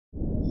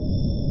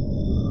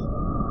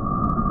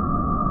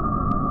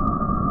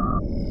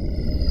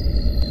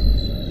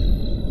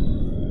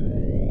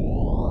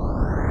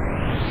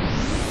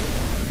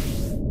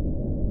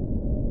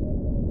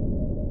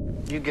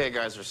gay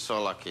guys are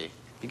so lucky.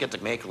 You get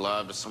to make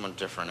love to someone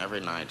different every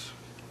night.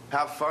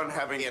 Have fun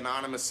having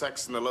anonymous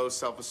sex in the low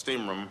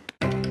self-esteem room.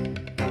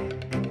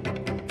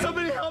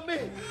 Somebody help me!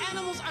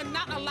 Animals are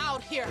not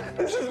allowed here.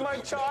 This is my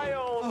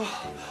child.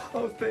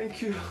 Oh,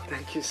 thank you.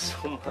 Thank you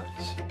so much.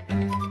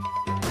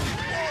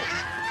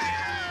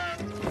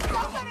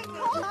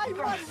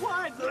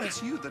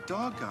 It's you, the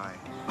dog guy.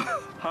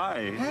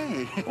 Hi.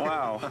 Hey.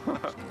 Wow.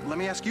 Let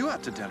me ask you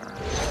out to dinner.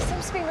 He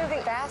seems to be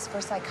moving fast for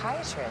a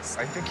psychiatrist.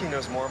 I think he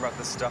knows more about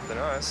this stuff than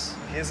us.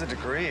 He has a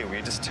degree.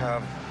 We just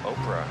have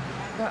Oprah.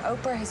 Now,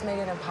 Oprah has made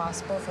it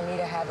impossible for me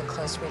to have a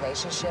close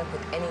relationship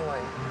with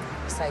anyone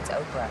besides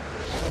Oprah.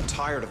 I'm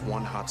tired of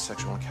one hot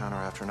sexual encounter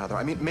after another.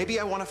 I mean, maybe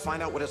I want to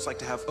find out what it's like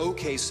to have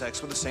okay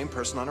sex with the same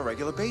person on a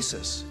regular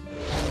basis.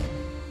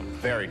 I'm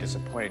very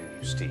disappointed in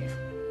you, Steve.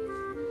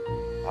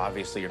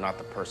 Obviously, you're not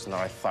the person that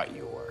I thought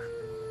you were.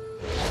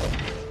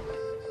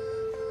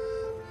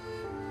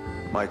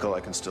 Michael,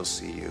 I can still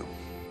see you.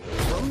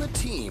 From the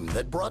team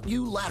that brought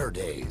you Latter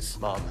Days.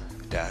 Mom,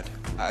 Dad,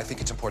 I think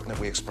it's important that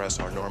we express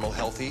our normal,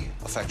 healthy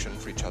affection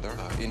for each other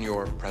in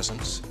your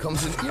presence.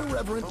 Comes an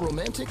irreverent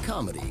romantic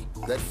comedy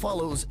that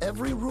follows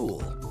every rule.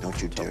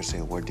 Don't you dare say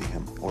a word to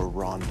him or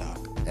Rhonda.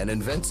 And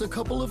invents a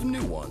couple of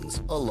new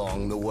ones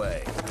along the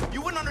way.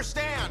 You wouldn't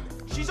understand.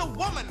 She's a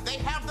woman. They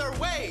have their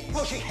ways.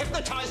 Oh, she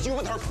hypnotized you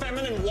with her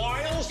feminine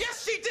wiles?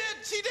 Yes, she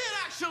did. She did,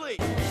 actually.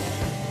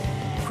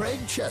 Craig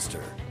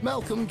Chester,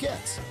 Malcolm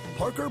Getz,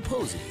 Parker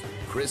Posey,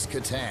 Chris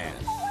Kattan.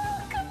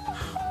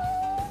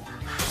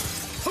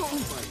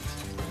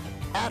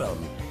 Adam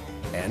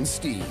and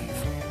Steve.